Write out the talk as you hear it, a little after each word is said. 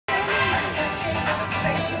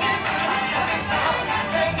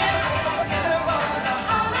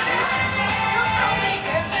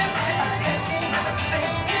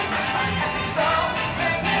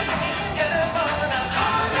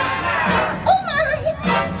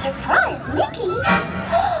Surprise, Mickey?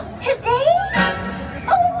 Today?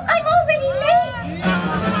 Oh, I'm already late.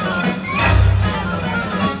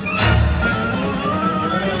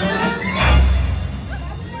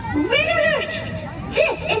 Red alert!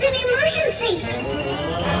 This is an emergency.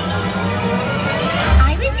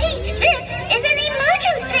 I repeat, this is an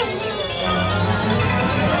emergency.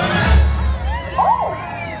 Oh!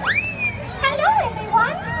 Hello,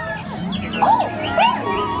 everyone. Oh, friend,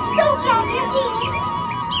 so glad you're here.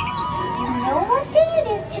 You know what day it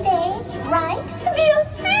is today, right? Bien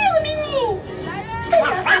sûr, Minnie! C'est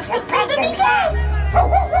la fête surprise de Mickey!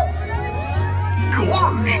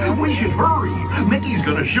 Gosh, we should hurry. Mickey's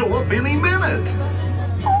gonna show up any minute.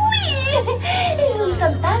 Oui! Et nous ne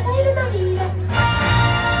sommes pas venus de ma ville.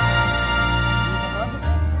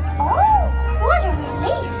 Oh, what a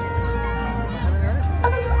relief!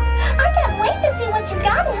 I can't wait to see what you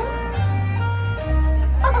got him.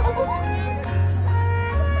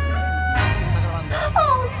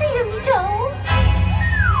 Oh, Pluto!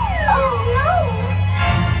 Oh, no!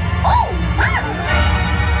 Oh, my!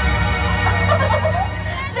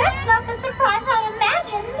 That's not the surprise I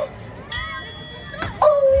imagined.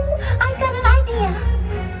 Oh, I've got an idea.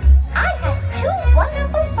 I have two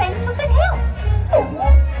wonderful friends who can help. Oh,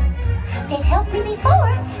 they've helped me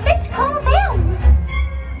before. Let's call them.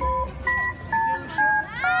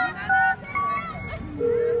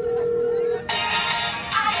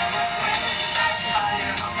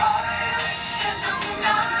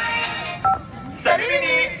 Salut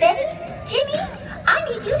Minnie! Betty, Jimmy, I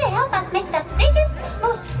need you to help us make the biggest,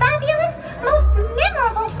 most fabulous, most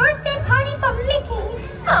memorable birthday party for Mickey.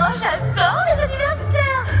 Oh, j'adore les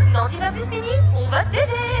anniversaires! N'en dis pas plus Minnie, on va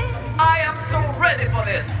s'aider! I am so ready for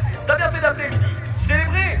this! T'as bien fait d'appeler Minnie.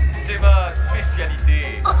 Célébrer, c'est ma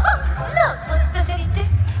spécialité. Notre spécialité!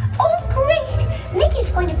 Oh, great!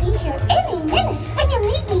 Mickey's going to be here any minute. Can you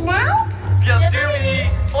meet me now? Bien sûr Minnie,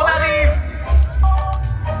 on arrive!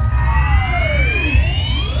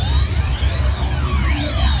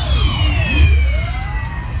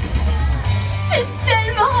 C'est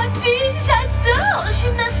tellement rapide, j'adore! Je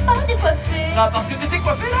suis même pas décoiffée. Ah, parce que t'étais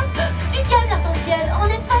coiffée là? Du calme arc-en-ciel, on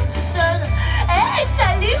n'est pas tout seul. Hey,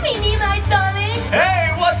 salut Minnie, my darling!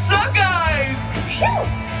 Hey, what's up guys? Phew!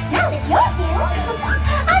 Now that you're here,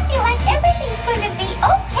 I feel like everything's going to be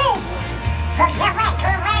okay.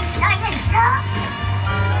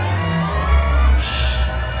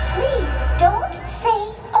 Please don't say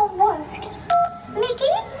a word.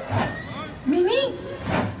 Mickey? Minnie?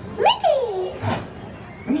 Mickey!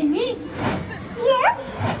 Minnie?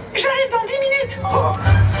 Yes? J'arrive dans 10 minutes!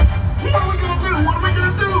 What are we gonna do? What are we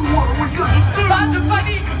gonna do? What are we gonna do? Pas de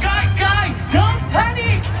panique, guys! Don't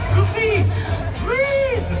panic! Goofy,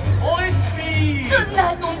 breathe! On respire!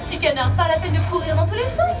 Donald, mon petit canard, pas la peine de courir dans tous les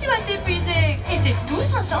sens, tu vas t'épuiser. Et c'est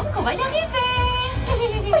tous ensemble qu'on va y arriver. But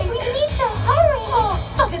we need to hurry. Oh,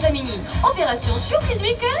 t'en fais pas Minnie. Opération Surprise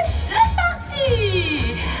Mickey, c'est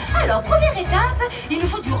parti! Alors, première étape, il nous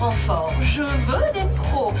faut du renfort. Je veux des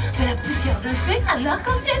pros. De la poussière de fée, un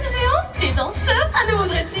arc-en-ciel géant, des danseurs, un nouveau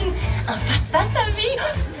dressing, un fast-pass à vie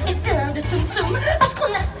et plein de tsum-tsum. Parce qu'on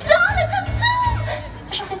adore le tsum-tsum!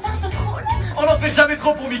 J'en fais pas un peu trop, là? On n'en fait jamais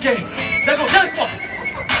trop pour Mickey! D'accord, viens avec moi!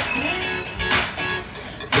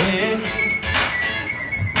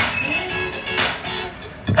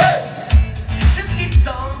 It just keeps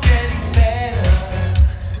on getting better.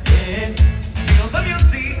 Feel the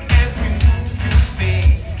music every move you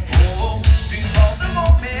make. Oh, these are the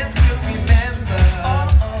moments we'll remember.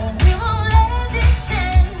 We won't let it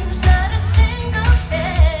change, not a single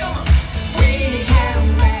thing. We can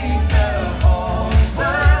make the whole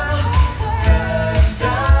world turn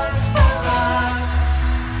just for us.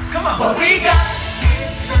 Come on, what we got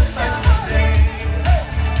is sunshine.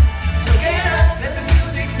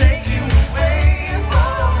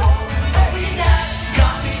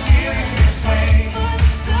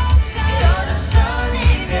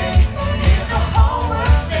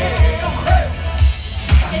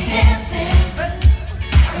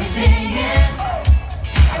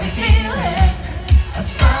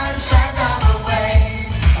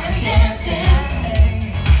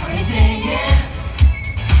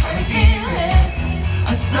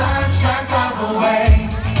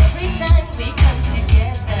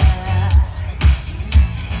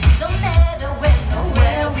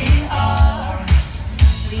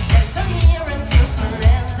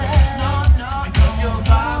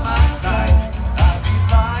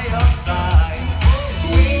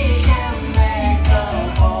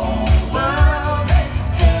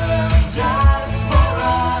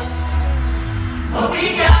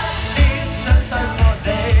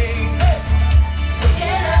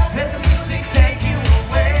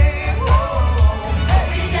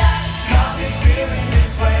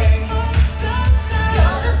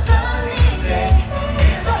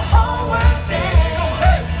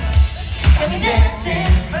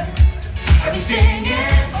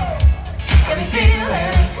 got me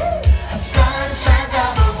feeling. The sun shines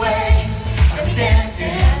all the way. Got me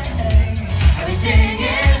dancing, got me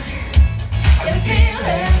singing, got me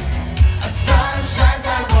feeling. The sun shines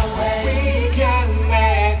all the way. We can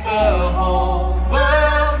make the whole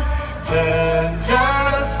world turn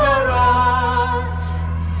just for us.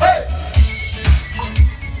 Hey!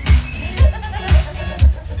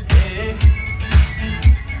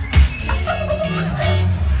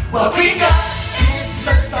 What we got is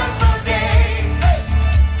sunshine for days.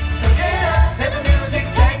 So get up, let the music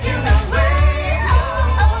take you away.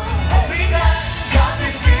 What we got me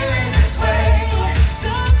feeling this way.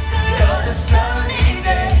 You're the sunny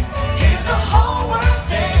day, hear the whole world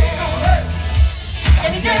sing.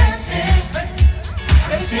 Got me dancing,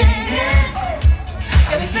 got me singing,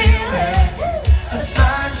 got me feeling. The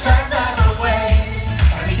sun shines all the way.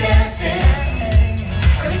 Got me dancing,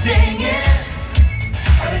 got me singing.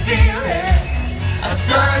 The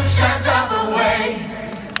sun shines all the way.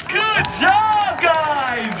 Good job,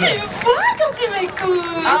 guys! Tu vois quand tu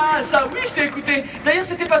m'écoutes. Ah, ça oui, je t'ai écouté. D'ailleurs,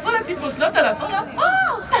 c'était pas toi la petite fausse note à la fin, là?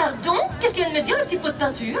 Oh, pardon? Qu'est-ce qu'il vient de me dire, le petit pot de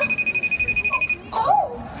peinture?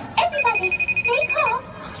 Oh, everybody, stay calm,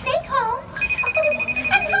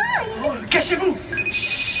 and hide. Oh, cachez-vous!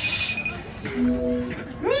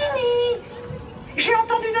 Mini! J'ai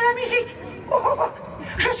entendu de la musique.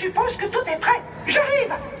 Je suppose que tout est prêt.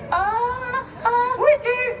 J'arrive. Où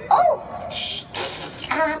es-tu? Oh, shh.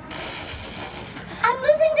 I'm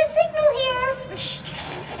losing the signal here. Shh.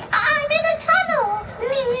 I'm in a tunnel.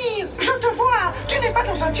 Mini, je te vois. Tu n'es pas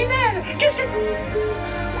dans un tunnel. Qu'est-ce que...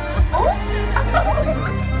 Oops.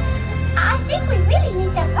 I think we really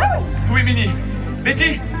need to hurry. Oui, Minnie.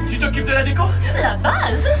 Betty, tu t'occupes de la déco? La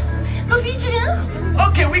base? Buffy, tu viens?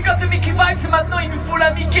 Ok, we got the Mickey vibes, maintenant il nous faut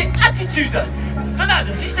la Mickey attitude.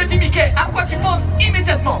 Donald, si je te dis Mickey, à quoi tu penses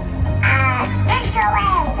immédiatement? Les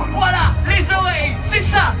oreilles. Voilà, les oreilles, c'est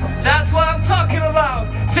ça. That's what I'm talking about.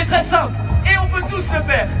 C'est très simple, et on peut tous le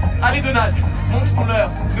faire. Allez Donald, montrons-leur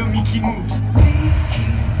nos Mickey moves.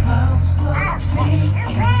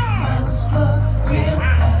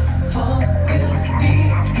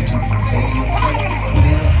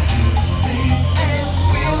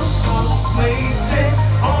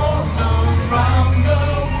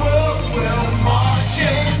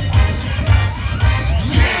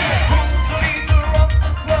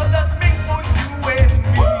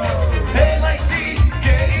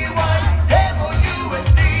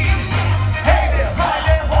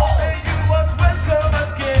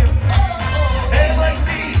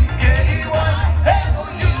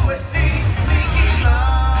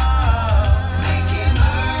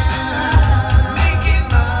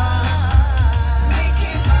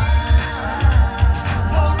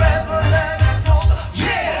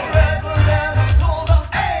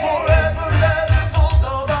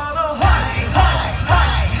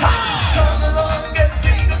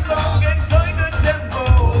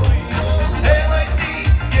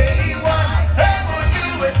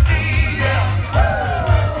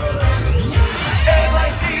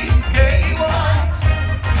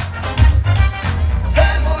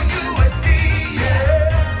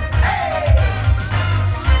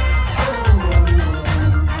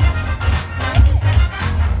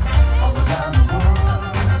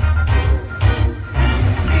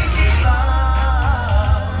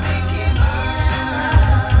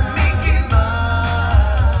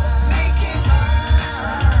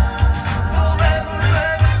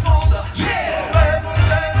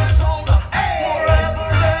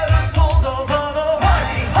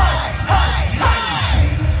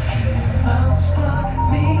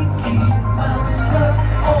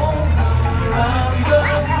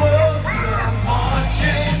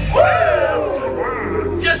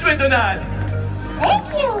 Donald.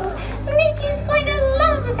 Thank you. Mickey's going to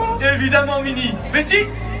love this. Évidemment, Minnie. Betty,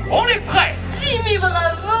 on est prêt. Jimmy,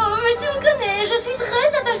 bravo. Mais tu me connais, je suis très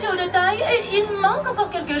attachée aux détails et il me manque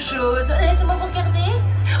encore quelque chose. Laissez-moi vous regarder.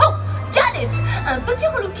 Oh, got it. Un petit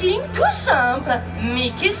relooking tout simple.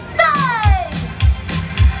 Mickey style.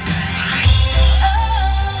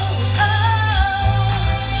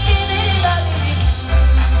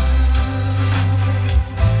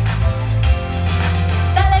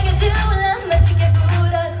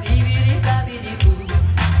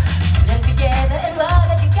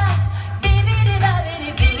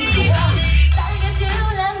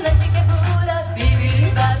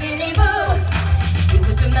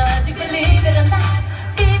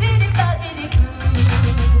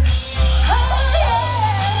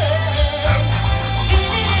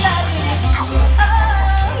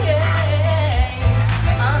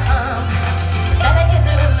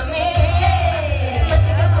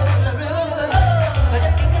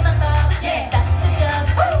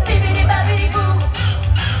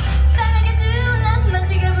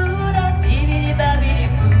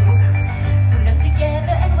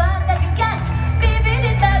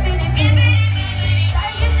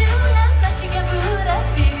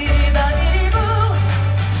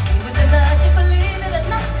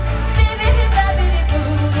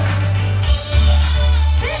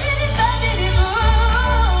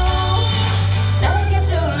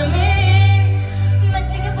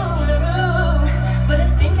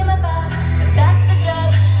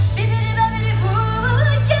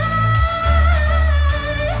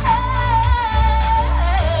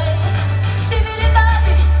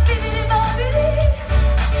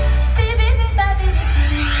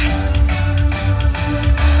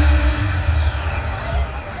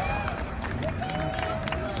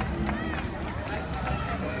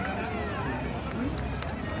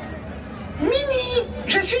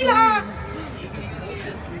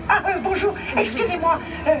 Bonjour, excusez-moi,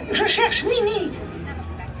 je cherche Minnie.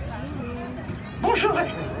 Bonjour,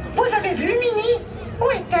 vous avez vu Minnie?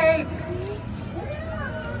 Où est-elle?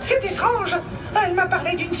 C'est étrange, elle m'a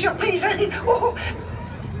parlé d'une surprise. Oh,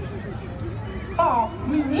 oh,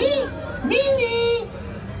 Minnie, Minnie,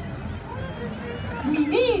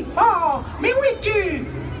 Minnie, oh, mais où es-tu?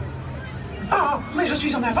 Oh, mais je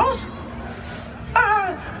suis en avance. Ah,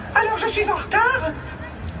 alors je suis en retard.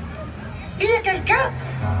 Il y a quelqu'un?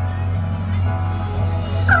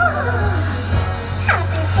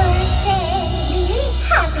 Happy birthday, Minnie.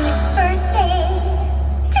 Happy birthday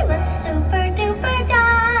to a super duper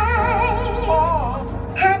guy. Oh,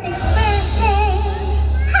 Happy birthday,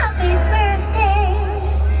 happy birthday.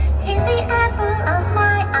 He's the apple of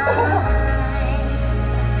my eye.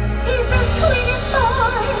 He's the sweetest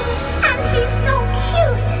boy, and he's so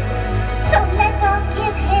cute. So let's all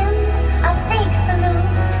give him a big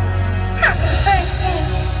salute. Happy birthday,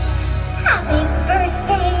 happy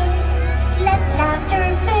birthday. Let laughter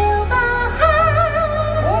fill the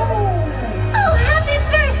house. Oh, happy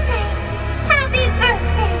birthday, happy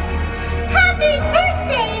birthday, happy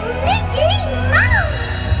birthday, Mickey Mouse.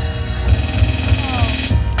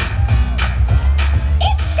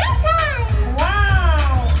 It's showtime.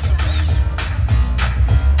 wow.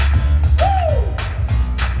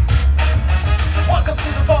 Welcome to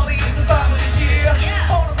the party, it's the time of the year.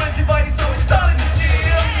 All the friends invited, so it's starting to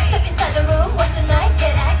cheer. Step inside the room, watch the night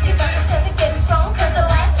get active. I'm the seven getting strong, cause the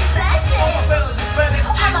light is flashing. All my fellas is ready.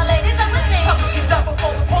 All my ladies are listening. I'm looking down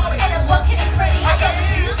before the party. And I'm walking in pretty. I got the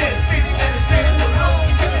feel. It's spinning and it's spinning the room.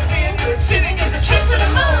 If it's feeling good, chilling is a trip to the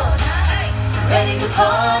moon. Ready to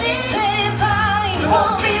party, ready to party. We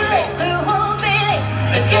won't be late, we won't be late.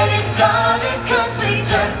 Let's get it started, cause we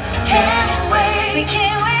just can't wait. We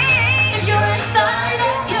can't wait. If you're excited,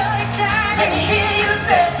 let me hear you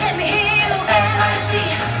say, let me hear you.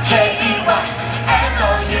 N-I-C-K-E-Y,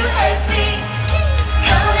 N-O-U-S-E.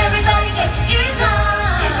 Come on everybody, get your ears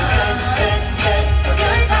on. It's a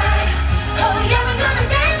good time. Oh yeah, we're gonna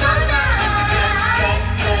dance all night. It's a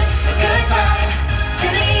good time. To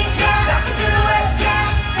the east, yeah, rock it to the west, yeah.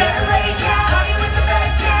 Celebrate, yeah, party with the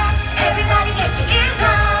best, yeah. Everybody get your ears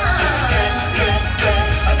on. It's a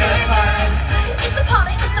good time. It's a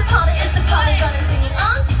party, it's a party, it's a party. Gonna sing it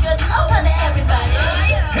on because it's open to everybody.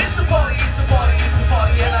 It's a party, it's a party, it's a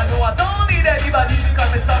party. And I know I don't need anybody to come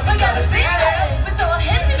and stop me. We gotta feel it. We throw our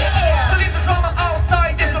hands in the air. Leave the drama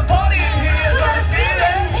outside, there's a party in here. We gotta feel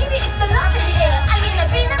it. Maybe it's the love in the air. I mean, I've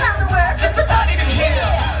been around the world just to party in here.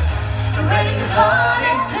 Ready to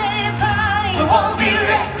party, ready to party. We won't be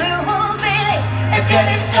late, we won't be late. Let's get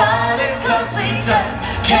it started, cause we just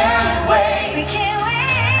can't wait. We can't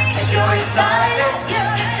wait. If you're excited,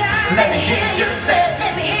 let me hear you say,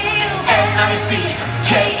 let me hear you.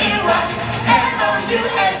 N-I-C-K-E-Y,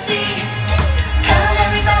 N-O-U-S-E. Come on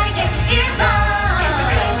everybody, get your ears on. It's a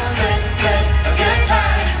good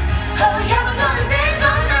time. Oh yeah, we're gonna dance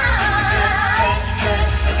all night. It's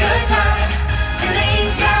a good time. To the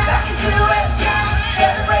east, yeah, rock it to the west, yeah.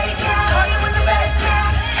 Celebrate, yeah, party with the best,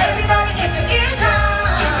 yeah. Everybody get your ears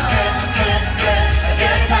on. It's a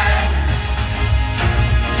good time.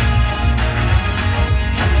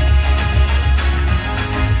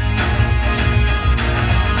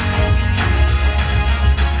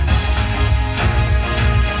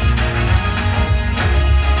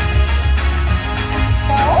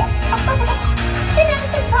 So, did I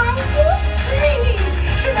surprise you? Minnie,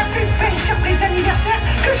 c'est la plus belle surprise d'anniversaire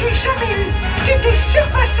que j'ai jamais eue. Tu t'es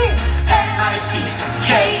surpassée.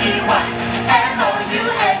 N-I-C-K-E-Y,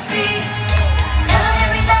 N-O-U-S-E. Come on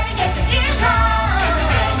everybody, get your ears on. It's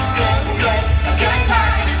a good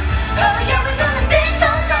time. Oh yeah, we're gonna dance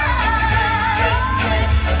all night. It's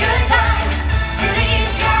a good time. To the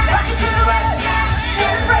east, yeah, rock it to the west, yeah.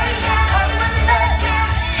 Celebrate, yeah, party with the best,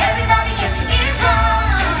 yeah. Everybody get your ears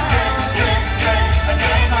on. It's a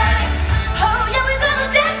good time. Oh yeah, we're gonna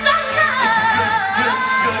dance all night.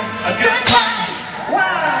 A good time.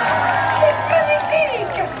 Waouh, c'est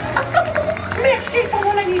magnifique. Merci pour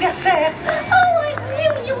mon anniversaire. Oh, I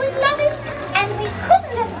knew you would love it. And we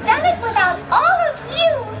couldn't have done it without all of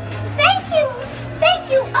you. Thank you.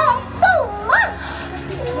 Thank you all so much.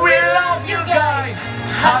 We love you guys.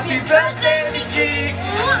 Happy birthday, Mickey.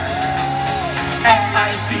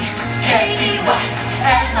 N-I-C-K-E-Y,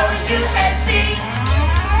 N-O-U-S-E.